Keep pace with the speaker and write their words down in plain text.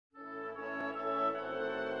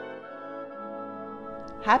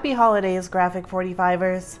Happy holidays, Graphic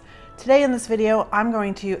 45ers. Today in this video, I'm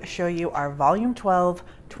going to show you our Volume 12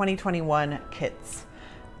 2021 kits.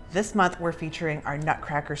 This month we're featuring our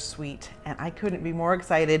Nutcracker Sweet, and I couldn't be more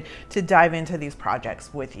excited to dive into these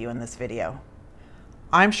projects with you in this video.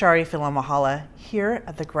 I'm Shari Filamahala here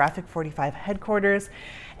at the Graphic 45 headquarters,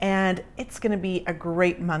 and it's going to be a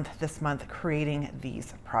great month this month creating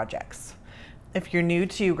these projects. If you're new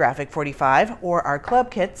to Graphic 45 or our club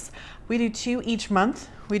kits, we do 2 each month.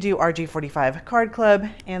 We do our G45 card club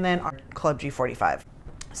and then our club G45.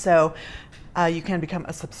 So you can become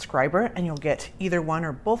a subscriber and you'll get either one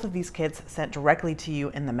or both of these kits sent directly to you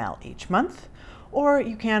in the mail each month. Or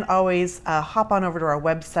you can always hop on over to our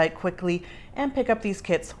website quickly and pick up these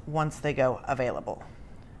kits once they go available.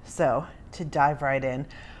 So to dive right in,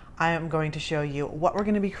 I am going to show you what we're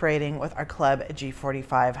going to be creating with our Club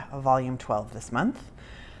G45 Volume 12 this month.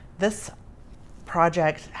 This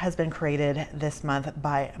project has been created this month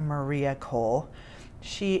by Maria Cole.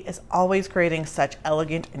 She is always creating such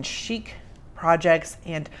elegant and chic projects,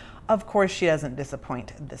 and of course she doesn't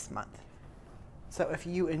disappoint this month. So if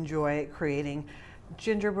you enjoy creating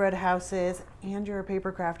gingerbread houses and you're a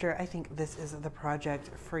paper crafter, I think this is the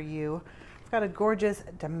project for you. I've got a gorgeous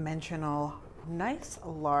dimensional, nice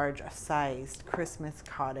large sized Christmas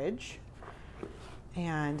cottage,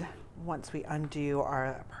 and once we undo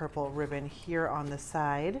our purple ribbon here on the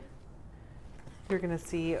side, you're going to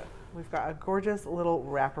see we've got a gorgeous little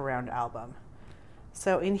wraparound album.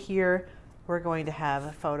 So in here we're going to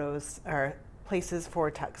have photos or places for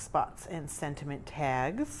tuck spots and sentiment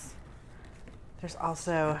tags. There's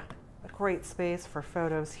also a great space for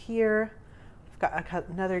photos here. We've got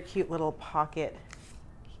another cute little pocket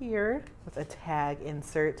here with a tag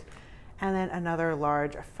insert, and then another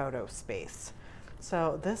large photo space.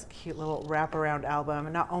 So this cute little wraparound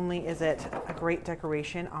album, not only is it a great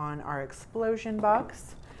decoration on our explosion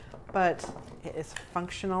box, but it is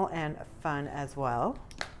functional and fun as well.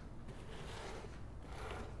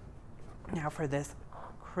 Now for this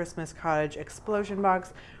Christmas cottage explosion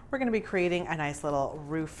box, we're going to be creating a nice little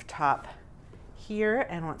rooftop here,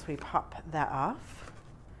 and once we pop that off,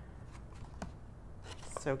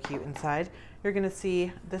 so cute inside, you're going to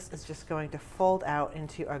see this is just going to fold out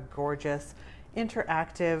into a gorgeous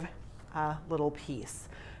interactive little piece.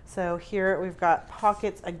 So here we've got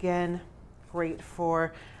pockets again, great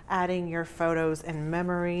for adding your photos and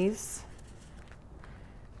memories.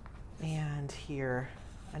 And here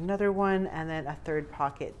another one, and then a third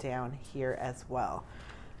pocket down here as well.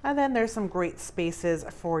 And then there's some great spaces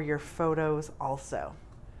for your photos also.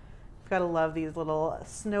 Gotta love these little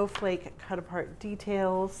snowflake cut apart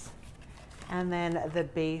details, and then the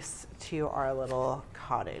base to our little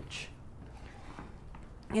cottage.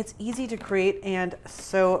 It's easy to create and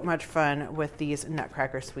so much fun with these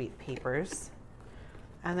Nutcracker Sweet papers.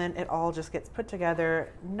 And then it all just gets put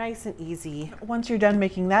together nice and easy. Once you're done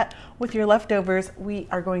making that with your leftovers, we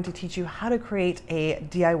are going to teach you how to create a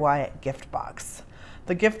DIY gift box.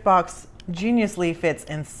 The gift box geniusly fits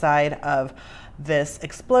inside of this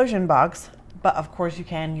explosion box, but of course you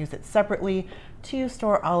can use it separately to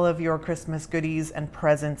store all of your Christmas goodies and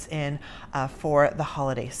presents in for the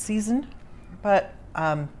holiday season. But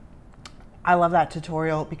I love that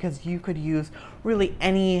tutorial because you could use really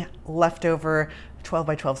any leftover 12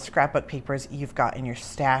 by 12 scrapbook papers you've got in your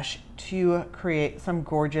stash to create some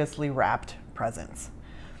gorgeously wrapped presents.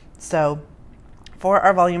 So for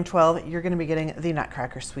our Volume 12, you're going to be getting the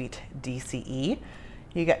Nutcracker Sweet DCE.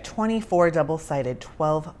 You get 24 double-sided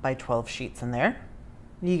 12 by 12 sheets in there.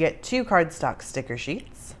 You get 2 cardstock sticker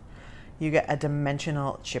sheets. You get a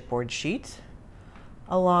dimensional chipboard sheet.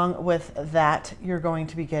 Along with that, you're going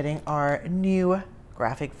to be getting our new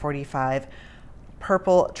Graphic 45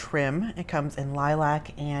 purple trim. It comes in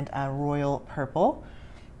lilac and a royal purple.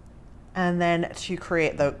 And then to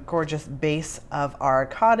create the gorgeous base of our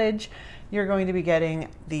cottage, you're going to be getting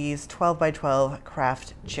these 12 by 12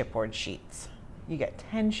 craft chipboard sheets. You get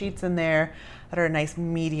 10 sheets in there that are a nice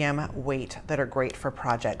medium weight that are great for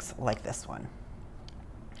projects like this one.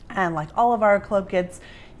 And like all of our club kits,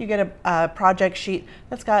 you get a project sheet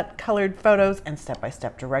that's got colored photos and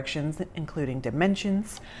step-by-step directions, including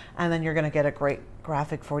dimensions. And then you're going to get a great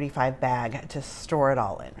Graphic 45 bag to store it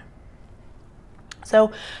all in.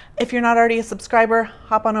 So if you're not already a subscriber,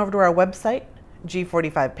 hop on over to our website,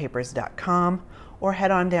 g45papers.com, or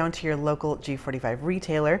head on down to your local G45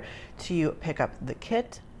 retailer to pick up the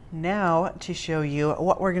kit. Now to show you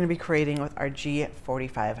what we're going to be creating with our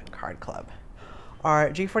G45 card club.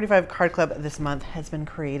 Our G45 card club this month has been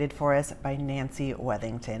created for us by Nancy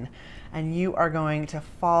Wethington, and you are going to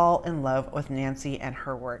fall in love with Nancy and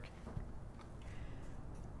her work.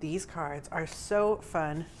 These cards are so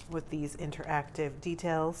fun with these interactive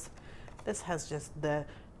details. This has just the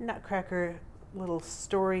Nutcracker little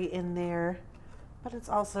story in there, but it's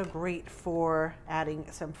also great for adding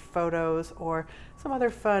some photos or some other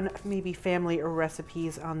fun, maybe family or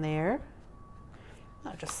recipes on there.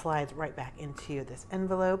 That just slides right back into this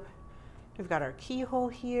envelope. We've got our keyhole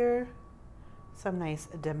here, some nice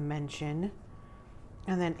dimension.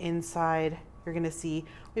 And then inside, you're gonna see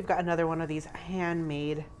we've got another one of these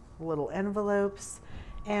handmade little envelopes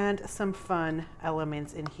and some fun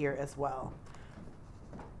elements in here as well.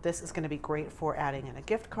 This is gonna be great for adding in a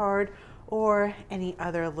gift card or any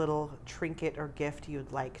other little trinket or gift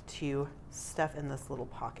you'd like to stuff in this little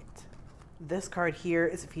pocket. This card here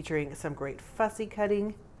is featuring some great fussy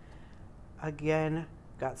cutting. Again,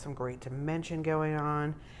 got some great dimension going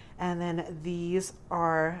on. And then these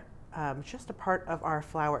are just a part of our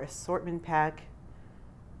flower assortment pack.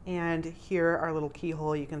 And here, our little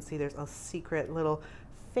keyhole, you can see there's a secret little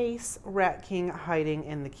face rat king hiding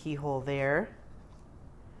in the keyhole there.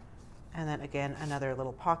 And then again, another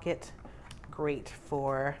little pocket, great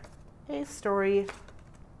for a story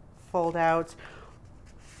fold out.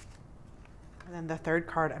 And then the third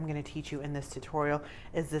card I'm going to teach you in this tutorial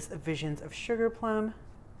is this Visions of Sugar Plum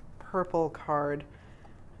purple card.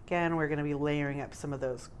 Again, we're going to be layering up some of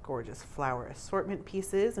those gorgeous flower assortment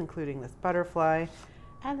pieces, including this butterfly,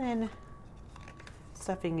 and then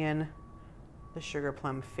stuffing in the Sugar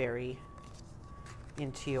Plum Fairy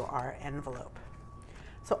into our envelope.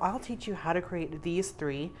 So I'll teach you how to create these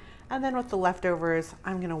three, and then with the leftovers,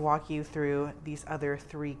 I'm going to walk you through these other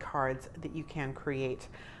 3 cards that you can create,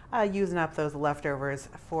 using up those leftovers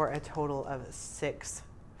for a total of 6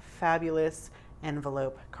 fabulous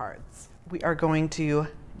envelope cards. We are going to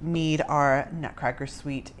need our Nutcracker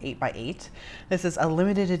Sweet 8x8. This is a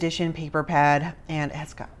limited edition paper pad, and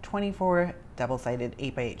it's got 24 double-sided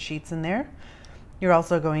 8x8 sheets in there. You're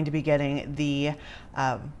also going to be getting the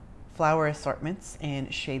flower assortments in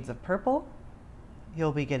shades of purple.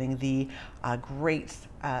 You'll be getting the great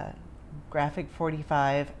graphic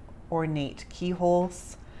 45 ornate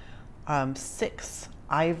keyholes, 6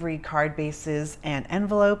 ivory card bases and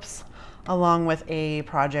envelopes, along with a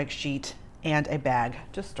project sheet and a bag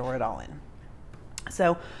to store it all in.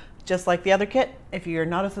 So just like the other kit, if you're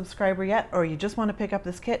not a subscriber yet or you just want to pick up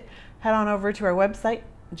this kit, head on over to our website,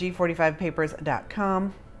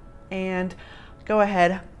 g45papers.com, and go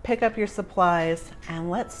ahead, pick up your supplies, and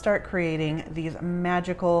let's start creating these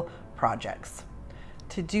magical projects.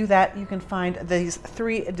 To do that, you can find these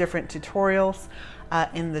 3 different tutorials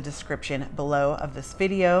in the description below of this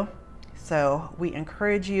video. So we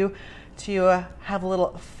encourage you to have a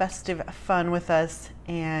little festive fun with us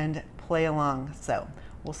and play along. So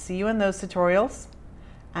we'll see you in those tutorials.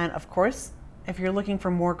 And of course, if you're looking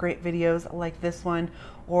for more great videos like this one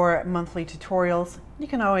or monthly tutorials, you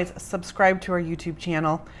can always subscribe to our YouTube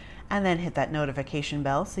channel and then hit that notification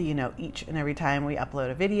bell so you know each and every time we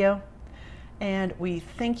upload a video. And we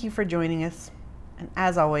thank you for joining us. And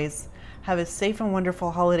as always, have a safe and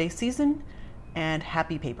wonderful holiday season and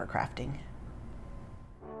happy paper crafting.